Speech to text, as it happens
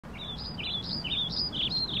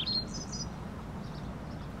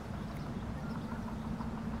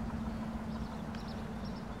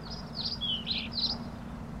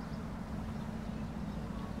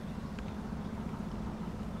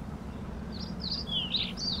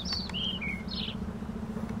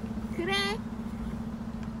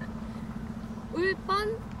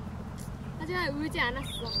울지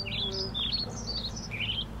않았어.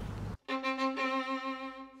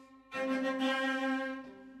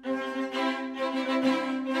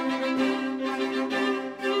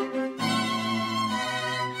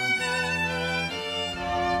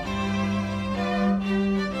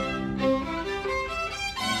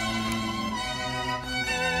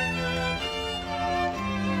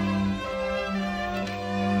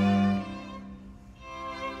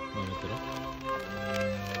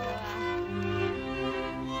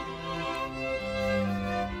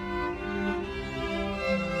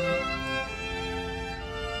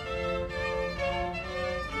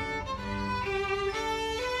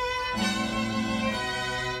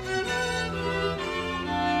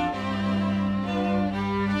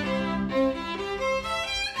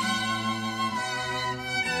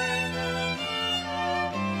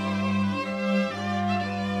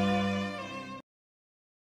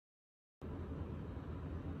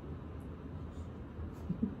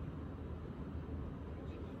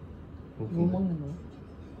 뭐 먹는 거야?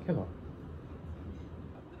 해봐.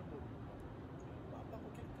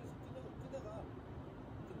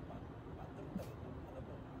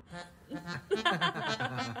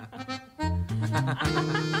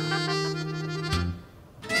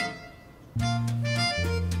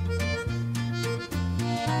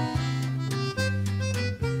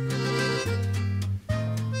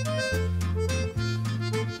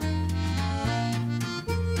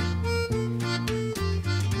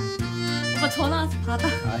 오빠 전화 와서 받아.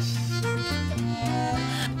 아씨.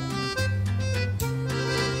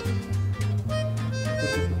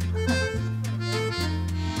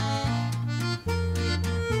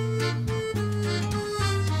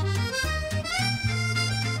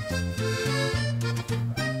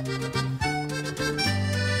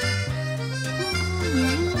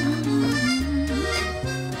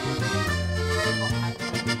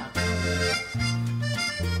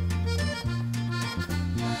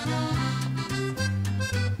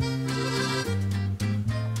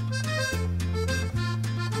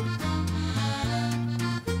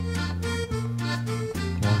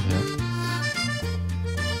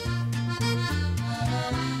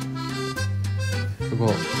 그거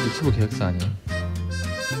유튜브 계획서 아니에요?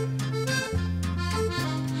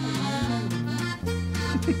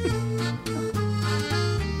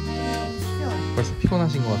 벌써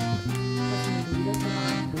피곤하신 것 같은데.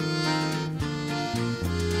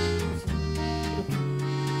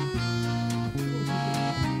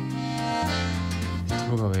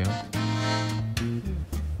 스트로가 왜요?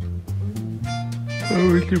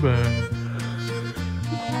 왜 이렇게 봐?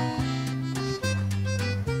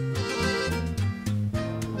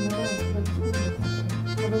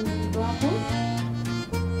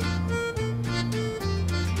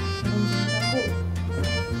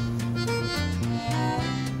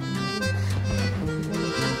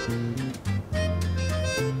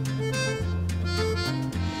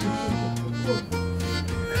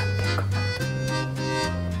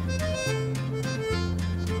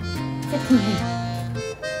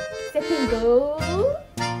 세팅고.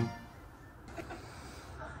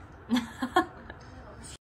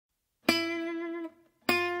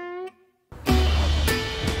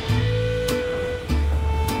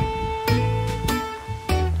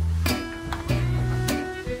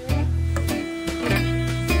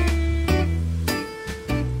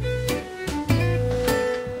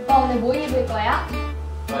 오빠 오늘 뭐 입을 거야?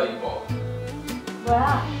 나 이거.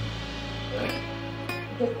 뭐야?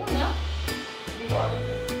 네? 이게 꿈이야? 이거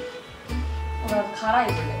아닌데. 나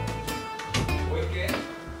갈아입을래. 보일게.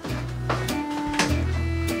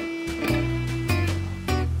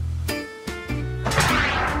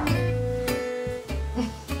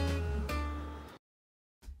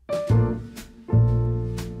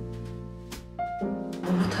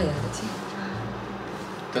 뭐부터 해야 되지?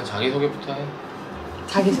 일단 자기소개부터 해.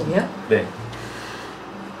 자기소개요? 네.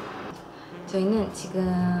 저희는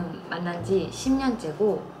지금 만난 지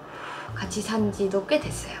 10년째고 같이 산 지도 꽤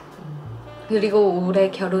됐어요. 그리고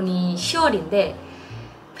올해 결혼이 10월인데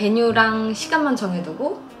베뉴랑 시간만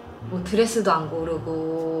정해두고 뭐 드레스도 안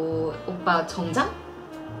고르고 오빠 정장?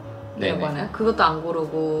 이라고 하나요? 그것도 안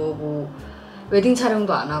고르고 뭐 웨딩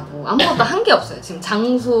촬영도 안 하고 아무것도 한 게 없어요. 지금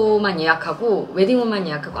장소만 예약하고 웨딩홀만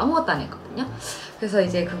예약하고 아무것도 안 했거든요. 그래서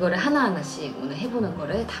이제 그거를 하나하나씩 오늘 해보는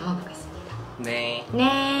거를 담아보겠습니다. 네.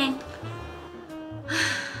 네.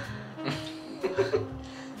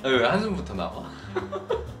 왜 한숨부터 나와?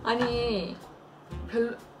 아니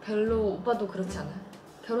별로 오빠도 그렇지 않아요?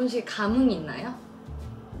 결혼식 감흥이 있나요?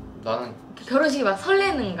 나는 결혼식이 막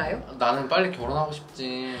설레는가요? 나는 빨리 결혼하고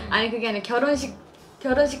싶지. 아니 그게 아니라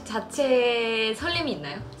결혼식 자체에 설렘이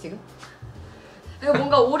있나요 지금?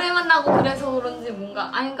 뭔가 오래 만나고 그래서 그런지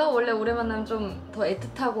뭔가 아닌가? 원래 오래 만나면 좀 더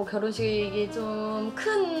애틋하고 결혼식이 좀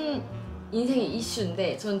큰 인생의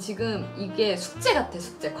이슈인데 전 지금 이게 숙제 같아.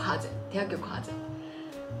 숙제, 과제, 대학교 과제.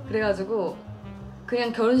 그래가지고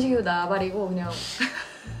그냥 결혼식으로 나와버리고 그냥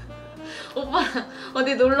오빠랑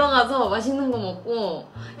어디 놀러가서 맛있는 거 먹고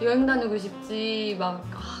여행 다니고 싶지 막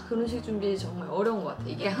결혼식 준비 정말 어려운 것 같아.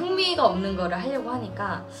 이게 흥미가 없는 거를 하려고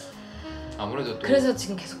하니까 아무래도 또 그래서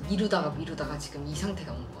지금 계속 미루다가 지금 이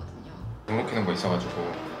상태가 온 거거든요. 등록해놓은 거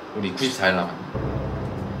있어가지고 우리 94일 남았네.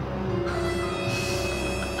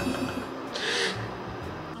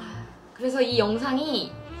 그래서 이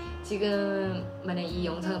영상이 지금 만약 이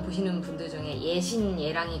영상을 보시는 분들 중에 예신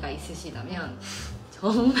예랑이가 있으시다면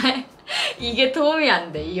정말 이게 도움이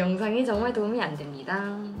안 돼. 이 영상이 정말 도움이 안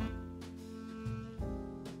됩니다.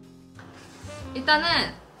 일단은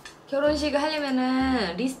결혼식을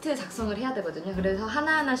하려면은 리스트 작성을 해야 되거든요. 그래서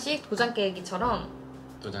하나하나씩 도장 깨기처럼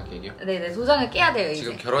도장 깨기요? 네네, 도장을 깨야 돼요.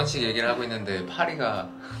 지금 이제. 결혼식 얘기를 하고 있는데 파리가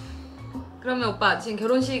그러면 오빠 지금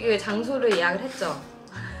결혼식을 장소를 예약을 했죠?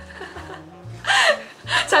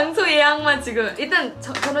 장소 예약만 지금 일단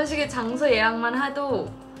결혼식의 장소 예약만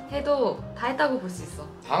해도 다 했다고 볼 수 있어.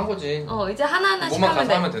 다 한 거지. 이제 하나하나씩 뭐만 하면 가서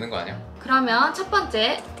돼. 하면 되는 거 아니야? 그러면 첫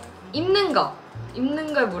번째 입는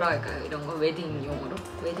걸 뭐라 할까요? 이런 거 웨딩용으로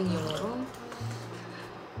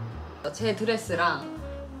제 드레스랑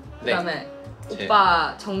그다음에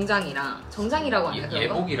오빠 정장이라고 하나요? 그런 거?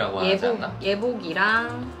 예복이라고 하지 않나?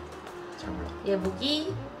 예복이랑 잘 몰라.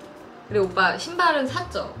 예복이 그리고 오빠 신발은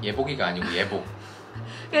샀죠? 예복이가 아니고 예복.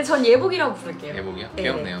 그냥 전 예복이라고 부를게요. 예복이요? 네,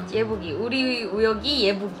 귀엽네요. 예복이 우리 우혁이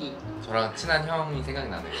예복이. 저랑 친한 형이 생각이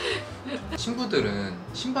나네요. 신부들은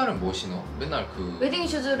신발은 뭐 신어? 맨날 그 웨딩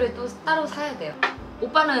슈즈를 또 따로 사야 돼요.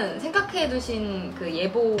 오빠는 생각해두신 그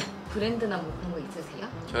예복 브랜드나 뭐 그런 거 있으세요?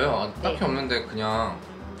 저요? 딱히 네. 없는데 그냥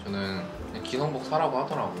저는 그냥 기성복 사라고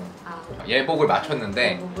하더라고. 아, 예복을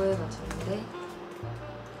맞췄는데 예복을 맞췄는데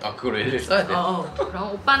그걸 일일이 써야 돼?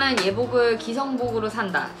 그럼 오빠는 예복을 기성복으로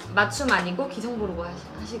산다. 맞춤 아니고 기성복으로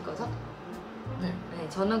하실 거죠? 네. 네,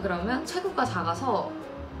 저는 그러면 체구가 작아서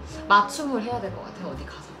맞춤을 해야 될 것 같아요. 어디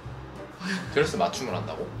가서. 드레스 맞춤을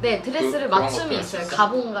한다고? 네, 드레스를 그런 맞춤이 것도 있어요. 있었어?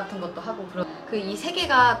 가봉 같은 것도 하고 이 세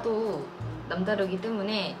개가 또 남다르기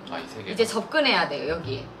때문에 이 세 개. 이제 접근해야 돼요.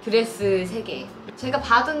 여기에 드레스 세 개. 제가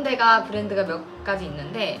받은 데가 브랜드가 몇 가지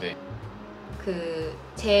있는데 네.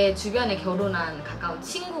 제 주변에 결혼한 가까운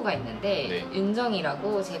친구가 있는데 네.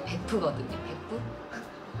 윤정이라고 제 베프거든요. 베프?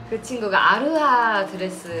 그 친구가 아르하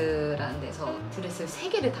드레스라는 데서 드레스를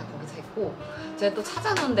 3개를 다 거기서 했고 제가 또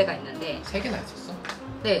찾아놓은 데가 있는데 3개나 했었어?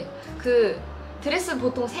 네, 드레스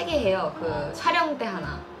보통 3개 해요. 촬영 때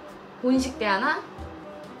하나, 본식 때 하나.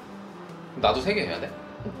 나도 3개 해야 돼?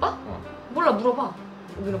 오빠? 몰라, 물어봐.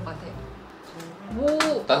 오빈 오빠한테.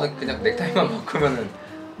 나는 그냥 넥타이만 바꾸면은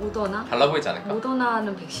모더나? 달라 보이지 않을까?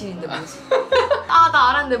 모더나는 백신인데 뭐지? 나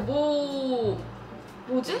알았는데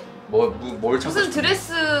뭐지? 뭘 찾고 무슨 싶은데?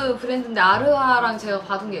 드레스 브랜드인데 아르하랑 제가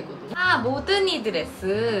받은 게 있거든요. 모드니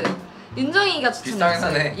드레스. 윤정이가 추천했어요.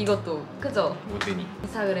 비싸긴 하네. 이것도 그죠? 모드니.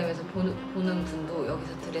 인스타그램에서 보는 분도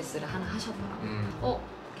여기서 드레스를 하나 하셨더라고요.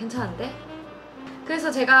 괜찮은데?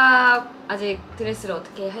 그래서 제가 아직 드레스를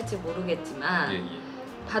어떻게 할지 모르겠지만 예.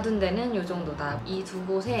 받은 데는 요 정도다. 이 두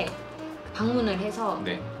곳에 방문을 해서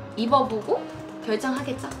네. 입어보고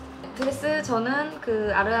결정하겠죠? 드레스 저는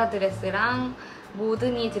아르하 드레스랑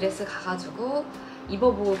모드니 드레스 가가지고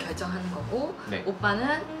입어보고 결정하는 거고 네.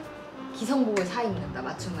 오빠는 기성복을 사 입는다.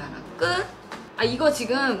 맞춤을 안 하고 끝! 이거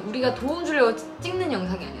지금 우리가 도움 주려고 찍는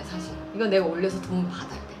영상이 아니야 사실. 이건 내가 올려서 도움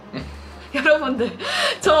받아야 돼. 여러분들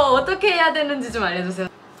저 어떻게 해야 되는지 좀 알려주세요.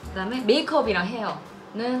 그 다음에 메이크업이랑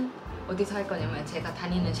헤어는 어디서 할 거냐면 제가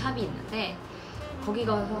다니는 샵이 있는데 거기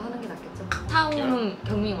가서 하는 게 낫겠죠. 차웅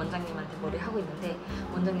경민 원장님한테 머리 하고 있는데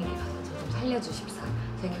원장님이 가서 저 좀 살려주십사.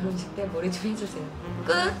 제 결혼식 때 머리 좀 해주세요.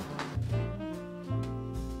 끝!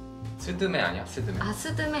 스드메 아니야? 스드메.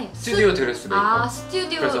 스드메. 스튜디오 드레스 메이크업.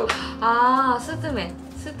 스튜디오. 그래서 스드메.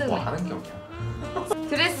 뭐 하는 게 없냐?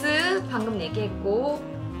 드레스 방금 얘기했고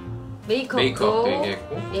메이크업도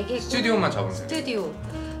얘기했고 스튜디오만 잡으면 돼. 스튜디오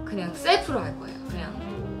그냥 셀프로 할 거예요. 그냥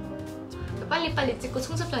빨리빨리 찍고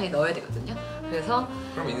청첩장에 넣어야 되거든요. 그래서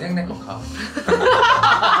그럼 인생 내컷 가.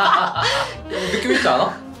 느낌 있지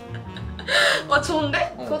않아?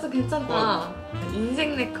 좋은데? 그것도 괜찮다.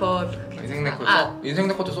 인생 네컷. 인생 내컷 인생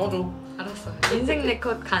내컷도 써줘. 알았어. 인생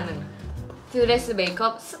네컷 가능. 드레스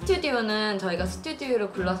메이크업 스튜디오는 저희가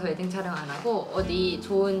스튜디오를 불러서 웨딩 촬영 안 하고 어디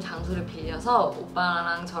좋은 장소를 빌려서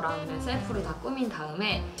오빠랑 저랑 그냥 셀프로 다 꾸민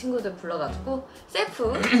다음에 친구들 불러가지고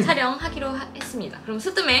셀프 촬영하기로 했습니다. 그럼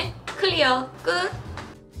스드메 클리어 끝!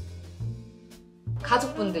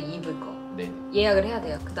 가족분들 입을 거 네. 예약을 해야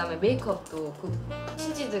돼요. 그 다음에 메이크업도 그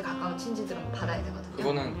친지들 가까운 친지들은 받아야 되거든요.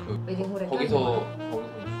 그거는 그 웨딩홀에 거기서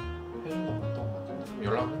해준 거 같던 거 같은데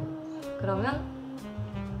연락. 그러면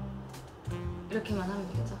이렇게만 하면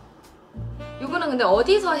되겠죠? 이거는 근데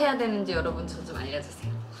어디서 해야 되는지 여러분 저 좀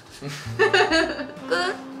알려주세요.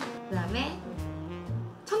 끝! 그 다음에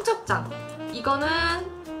청첩장. 이거는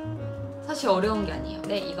사실 어려운 게 아니에요.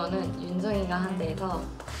 근데 이거는 윤정이가 한 데에서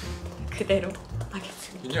그대로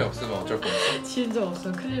하겠습니다. 윤정이 없으면 어쩔 뻔했어. 진짜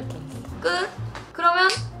없으면 큰일 날 뻔했어. 끝! 그러면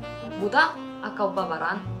뭐다? 아까 오빠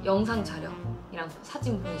말한 영상 촬영이랑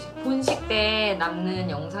사진 본식. 본식 때 남는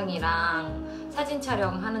영상이랑 사진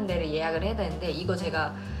촬영하는 데를 예약을 해야 되는데 이거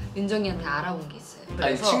제가 윤정이한테 알아본 게 있어요.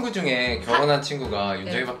 아니 친구 중에 결혼한 친구가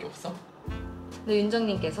윤정이밖에 없어? 근데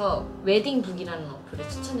윤정님께서 웨딩북이라는 어플을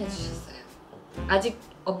추천해 주셨어요. 아직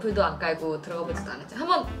어플도 안 깔고 들어가 보지도 않았죠.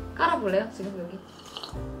 한번 깔아볼래요? 지금 여기?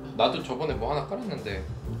 나도 저번에 뭐 하나 깔았는데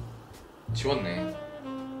지웠네.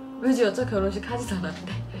 왜 지웠죠? 결혼식 하지도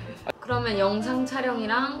않았는데. 그러면 영상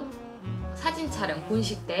촬영이랑 사진 촬영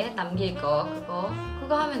본식 때 남길 거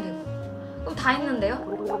그거 하면 되고. 그럼 다 했는데요?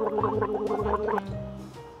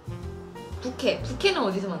 부케는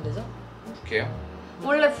어디서 만들죠? 부케요?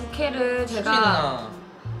 원래 부케를 제가 수진아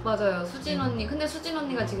맞아요 수진 언니. 근데 수진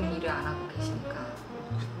언니가 지금 일을 안 하고 계시니까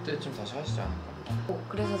그때쯤 다시 하시지 않을까?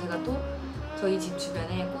 그래서 제가 또 저희 집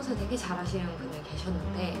주변에 꽃을 되게 잘하시는 분이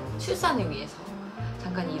계셨는데 출산을 위해서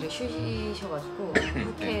잠깐 일을 쉬셔가지고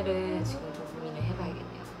부케를 지금 좀 고민을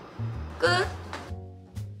해봐야겠네요. 끝!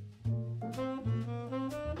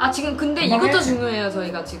 아 지금 근데 이것도 중요해요.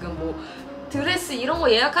 저희가 지금 뭐 드레스 이런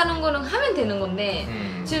거 예약하는 거는 하면 되는 건데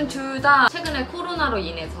지금 둘 다 최근에 코로나로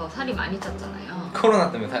인해서 살이 많이 쪘잖아요.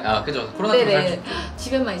 코로나 때문에 그죠? 코로나 때문에 살 쪘죠.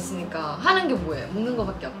 집에만 있으니까 하는 게 뭐예요? 먹는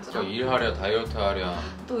거밖에 없죠. 저 일하랴 다이어트 하랴.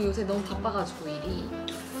 또 요새 너무 바빠가지고 일이.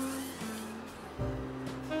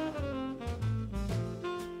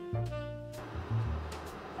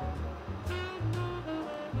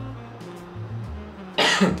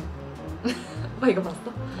 오빠 이거 봤어?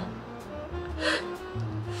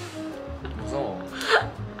 무서워.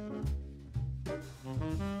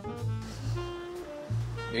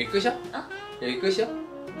 여기 끝이야? 어? 여기 끝이야?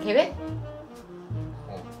 계획?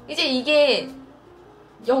 어. 이제 이게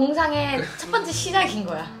영상의 첫 번째 시작인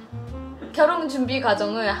거야. 결혼 준비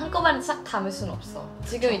과정을 한꺼번에 싹 담을 순 없어.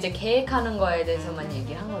 지금 이제 계획하는 거에 대해서만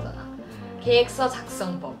얘기를 한 거잖아. 계획서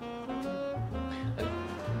작성법.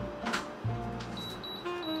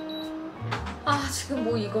 아 지금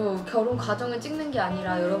뭐 이거 결혼 과정을 찍는 게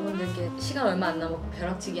아니라 여러분들께 시간 얼마 안 남았고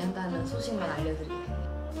벼락치기 한다는 소식만 알려드리게.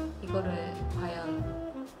 이거를 과연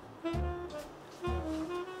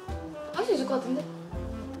할 수 있을 것 같은데?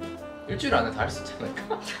 일주일 안에 다 할 수 있지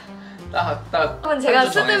않을까? 딱 그럼 제가 한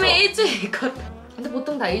주 정해서. 스드메 일주일 있거든. 근데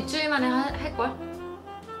보통 다 일주일 만에 할걸?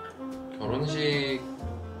 결혼식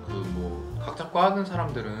그 뭐 각자 과 하는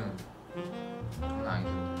사람들은 장난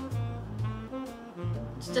아니던데.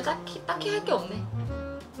 진짜 딱히 할 게 없네.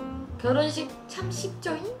 결혼식 참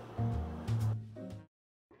쉽죠잉?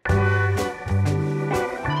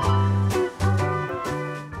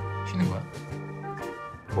 쉬는 거야?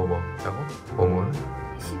 뭐 먹자고? 뭐 먹을래?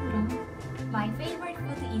 hash brown. My favorite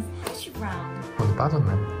food is hash brown. 오늘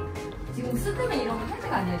빠졌네. 지금 스드메 이런 거 할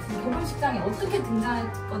때가 아니야. 지금 결혼식장에 어떻게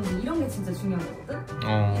등장할 건지 이런 게 진짜 중요한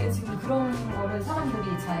거거든? 이게 지금 그런 거를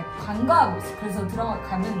사람들이 잘 간과하고 있어. 그래서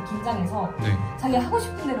들어가면 긴장해서 네. 자기 하고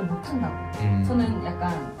싶은 대로 못 한다고. 저는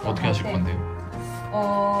약간 어떻게 하실 건데요?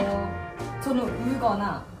 저는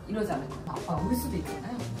울거나 이러지 않을까. 아빠가 울 수도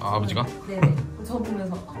있잖아요. 아, 아버지가? 네네. 저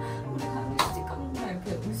보면서 우리 다음에 시집 가는구나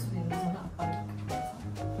이렇게 울 수도 있는데 저는 아빠를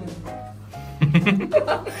이렇게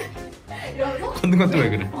보면서 이러면서 건들건들 왜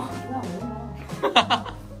그래? 뭐야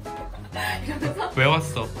이러면서 왜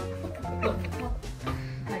왔어?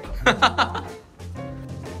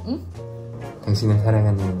 응? 당신을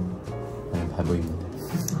사랑하는 나는 바보입니다.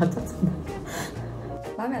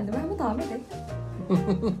 마음에 안 들면 한 번 더 하면 돼.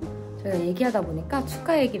 저희가 얘기하다 보니까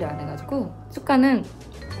축가 얘기를 안 해가지고 축가는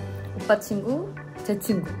오빠 친구, 제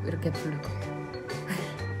친구 이렇게 부르고.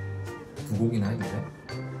 두 곡이나 했는데?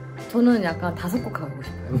 저는 약간 5곡 하고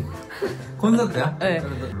싶어요. 콘서트야? 네.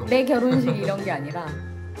 내 결혼식 이런 게 아니라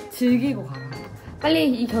즐기고 가라. 빨리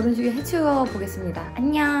이 결혼식을 해치워 보겠습니다.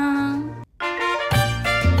 안녕.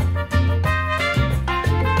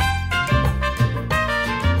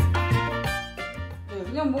 네,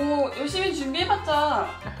 그냥 뭐 열심히 준비해봤자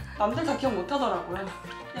남들 다 기억 못하더라고요.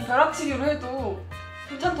 그냥 벼락치기로 해도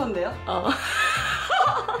괜찮던데요?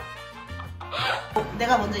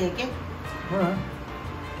 내가 먼저 얘기해? 그래.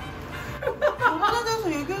 결혼에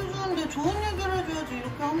대해서 얘기해주는데 좋은 얘기를 해줘야지.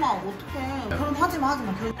 이렇게 하면 어떡해. 결혼하지 마.